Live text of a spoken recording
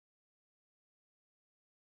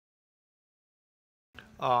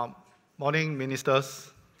Morning,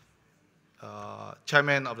 ministers,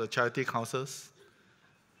 chairman of the charity councils,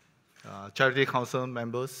 charity council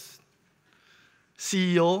members,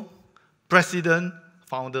 CEO, president,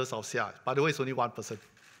 founders of SIAS. By the way, it's only one person.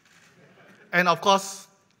 And of course,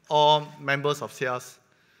 all members of SIAS.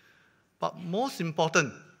 But most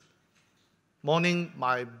important, morning,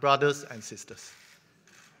 my brothers and sisters.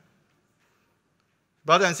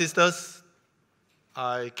 Brothers and sisters,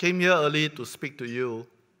 I came here early to speak to you,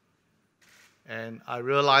 and I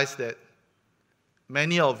realized that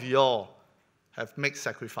many of y'all have made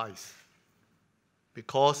sacrifice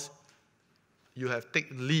because you have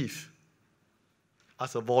taken leave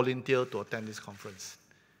as a volunteer to attend this conference.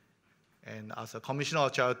 And as a Commissioner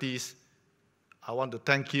of Charities, I want to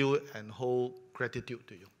thank you and hold gratitude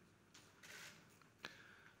to you.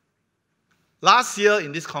 Last year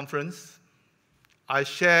in this conference, I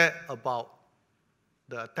shared about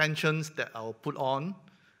the attentions that I will put on,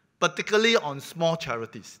 particularly on small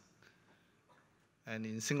charities. And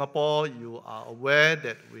in Singapore, you are aware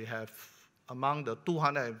that we have among the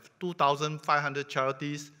 2,500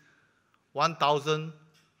 charities,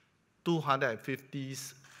 1,250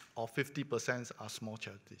 or 50% are small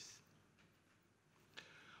charities.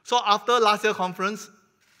 So after last year's conference,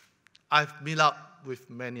 I've met up with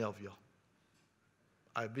many of you.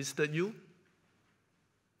 I visited you.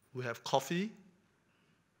 We have coffee.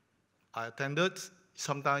 I attended.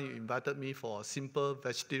 Sometimes you invited me for a simple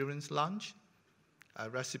vegetarian lunch. I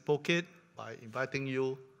reciprocate by inviting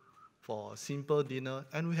you for a simple dinner,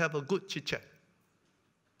 and we have a good chit-chat.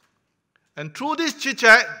 And through this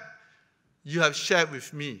chit-chat, you have shared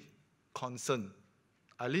with me concern.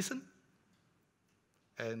 I listen.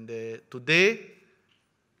 And today,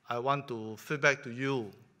 I want to feedback to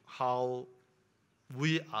you how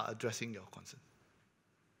we are addressing your concern.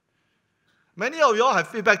 Many of you all have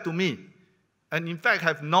feedback to me, and in fact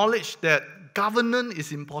have knowledge that governance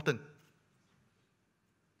is important.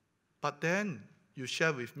 But then you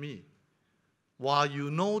share with me, while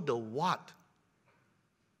you know the what,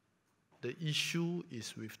 the issue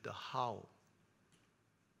is with the how.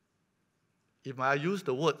 If I use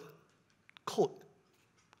the word code,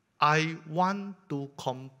 I want to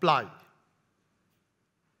comply,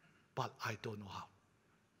 but I don't know how.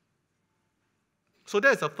 So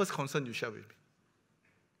that's the first concern you share with me.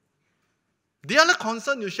 The other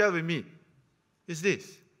concern you share with me is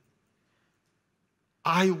this.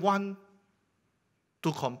 I want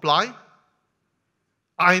to comply.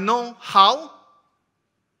 I know how,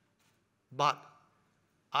 but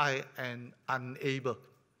I am unable.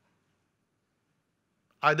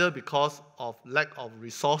 Either because of lack of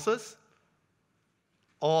resources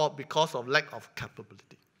or because of lack of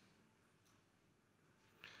capability.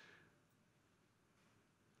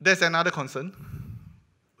 There's another concern,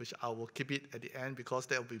 which I will keep it at the end because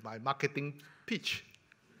that will be my marketing pitch.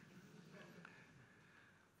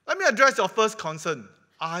 Let me address your first concern.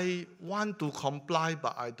 I want to comply,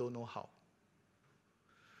 but I don't know how.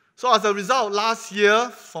 So as a result,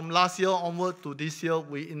 from last year onward to this year,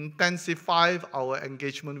 we intensified our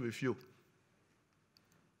engagement with you.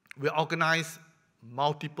 We organized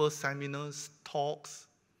multiple seminars, talks.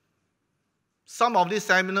 Some of these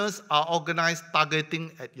seminars are organized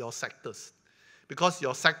targeting at your sectors because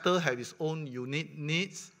your sector has its own unique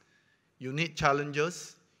needs, unique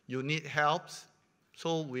challenges, unique helps,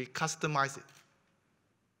 so we customize it.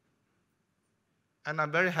 And I'm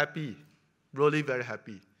very happy, really very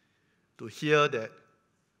happy, to hear that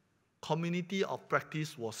community of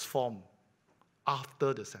practice was formed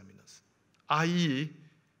after the seminars. i.e.,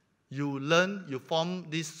 you form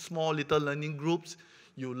these small little learning groups,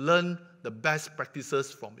 you learn the best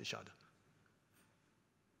practices from each other.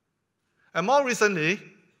 And more recently,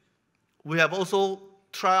 we have also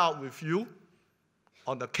tried out with you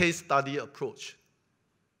on the case study approach.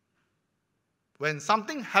 When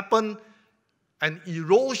something happens, an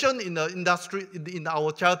erosion in the industry, in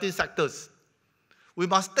our charity sectors, we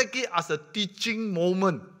must take it as a teaching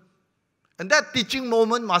moment. And that teaching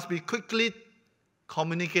moment must be quickly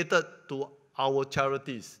communicated to our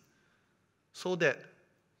charities so that,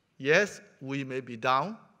 yes, we may be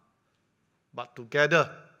down, but together,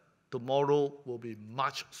 tomorrow will be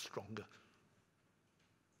much stronger.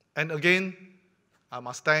 And again, I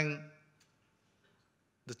must thank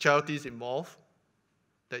the charities involved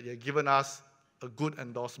that you have given us a good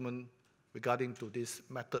endorsement regarding to this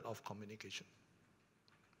method of communication.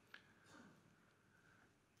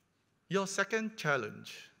 Your second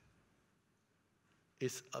challenge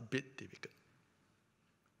is a bit difficult.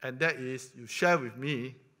 And that is, you share with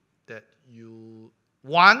me that you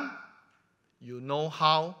know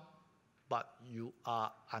how, but you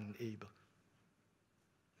are unable.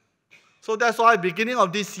 So that's why beginning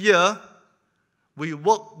of this year, we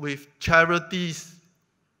work with charities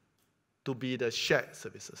to be the shared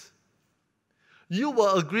services. You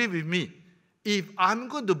will agree with me, if I'm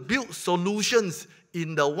going to build solutions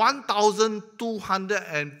in the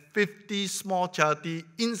 1,250 small charity,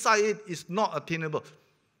 inside it is not attainable,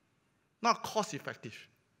 not cost effective.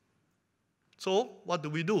 So what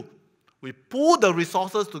do? We pool the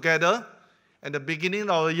resources together. At the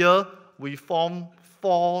beginning of the year, we form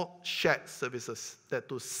 4 shared services that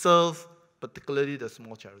to serve particularly the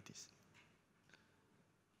small charities.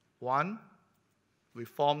 1, we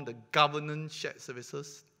form the governance shared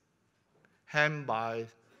services, handled by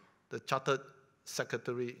the Chartered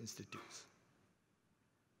Secretary Institutes.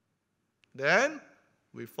 Then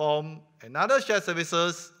we form another shared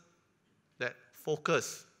services that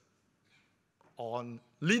focus on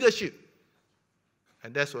leadership.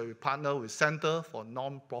 And that's where we partner with Center for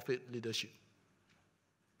Non-Profit Leadership.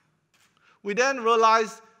 We then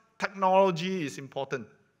realized technology is important.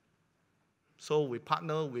 So we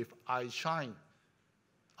partner with iShine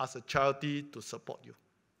as a charity to support you.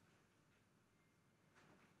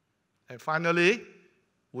 And finally,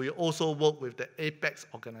 we also work with the Apex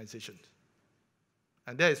organizations.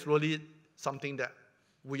 And that is really something that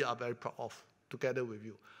we are very proud of together with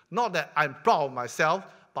you. Not that I'm proud of myself,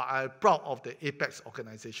 but I'm proud of the Apex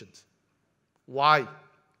organizations. Why? A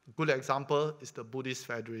good example is the Buddhist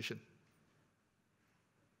Federation.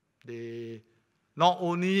 They not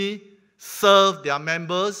only serve their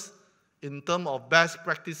members in terms of best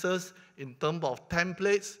practices, in terms of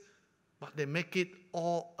templates, but they make it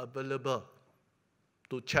all available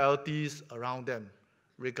to charities around them,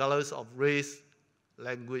 regardless of race,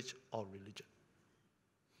 language, or religion.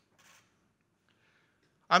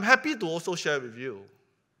 I'm happy to also share with you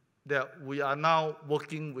that we are now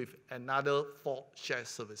working with another 4 shared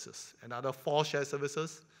services.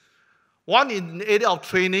 One in the area of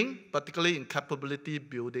training, particularly in capability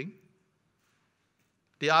building.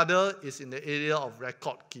 The other is in the area of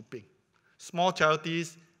record keeping. Small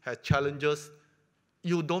charities have challenges.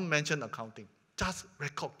 You don't mention accounting. Just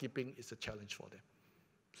record keeping is a challenge for them.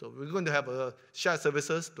 So we're going to have a shared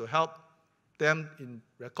services to help them in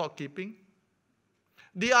record keeping.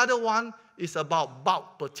 The other one is about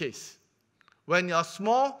bulk purchase. When you're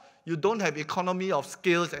small, you don't have economy of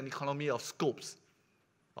scales and economy of scopes.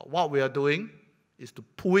 But what we are doing is to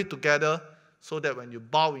pull it together so that when you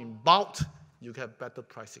buy in bulk, you have better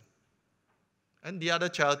pricing. And the other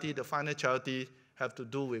charity, the final charity, have to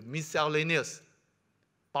do with miscellaneous,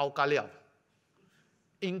 包咖料.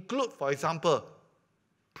 Include, for example,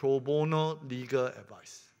 pro bono legal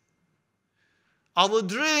advice. Our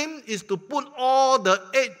dream is to put all the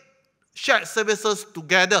 8 shared services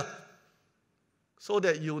together so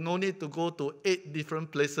that you no need to go to 8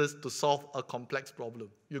 different places to solve a complex problem.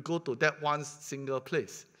 You go to that one single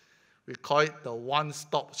place. We call it the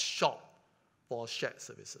one-stop shop for shared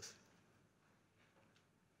services.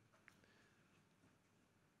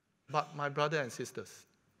 But my brothers and sisters,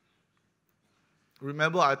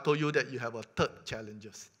 remember I told you that you have a third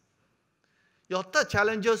challenges. Your third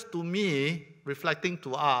challenges to me, reflecting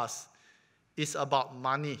to us, is about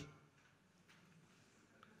money.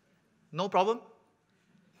 No problem?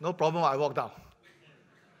 No problem, I walk down.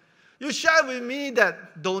 You share with me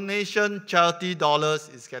that donation charity dollars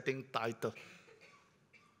is getting tighter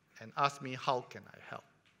and ask me how can I help.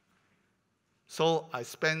 So I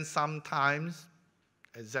spend some time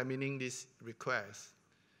examining this request.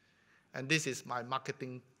 And this is my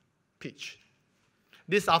marketing pitch.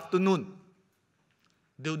 This afternoon,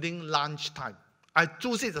 during lunchtime, I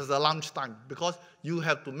choose it as a lunchtime because you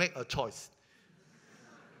have to make a choice.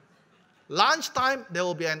 Lunchtime, there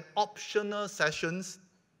will be an optional sessions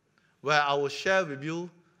where I will share with you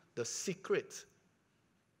the secret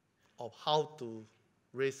of how to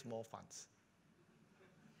raise more funds.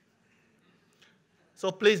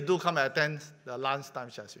 So please do come and attend the lunchtime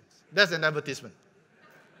sessions. That's an advertisement.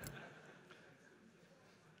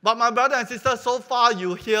 But my brother and sister, so far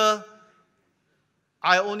you hear,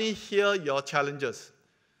 I only hear your challenges.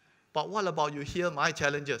 But what about you hear my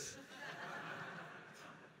challenges?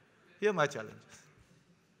 Hear my challenges.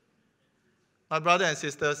 My brothers and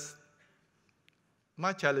sisters,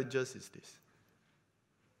 my challenges is this.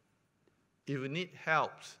 If you need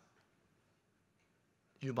help,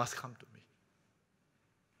 you must come to me.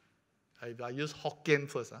 If I use Hokkien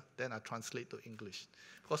first, then I translate to English.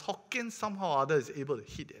 Because Hokkien somehow or other is able to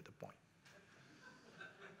hit at the point.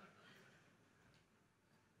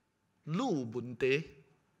 你問題，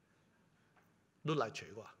你來找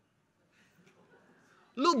我。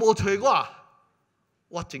你無找我，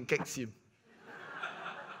我真激心。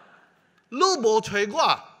你無找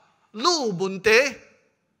我，你有問題，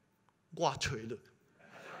我找你。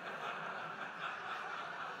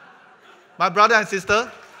My brother and sister,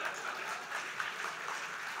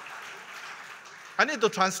 I need to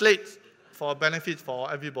translate for benefit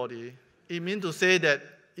for everybody. It means to say that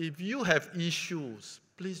if you have issues,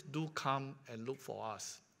 please do come and look for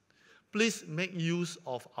us. Please make use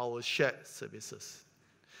of our shared services.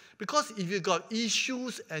 Because if you got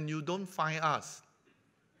issues and you don't find us,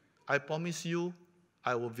 I promise you,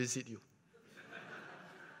 I will visit you.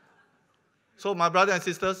 So my brothers and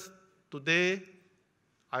sisters, today,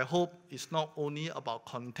 I hope it's not only about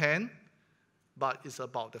content, but it's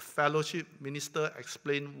about the fellowship. Minister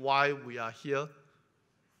explained why we are here.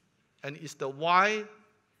 And it's the why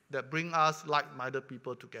that brings us like-minded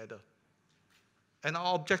people together. And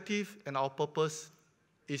our objective and our purpose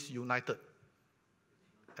is united.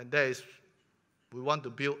 And that is, we want to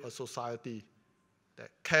build a society that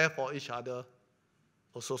cares for each other,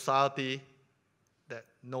 a society that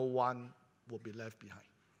no one will be left behind.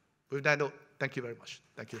 With that note, thank you very much.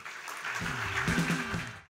 Thank you.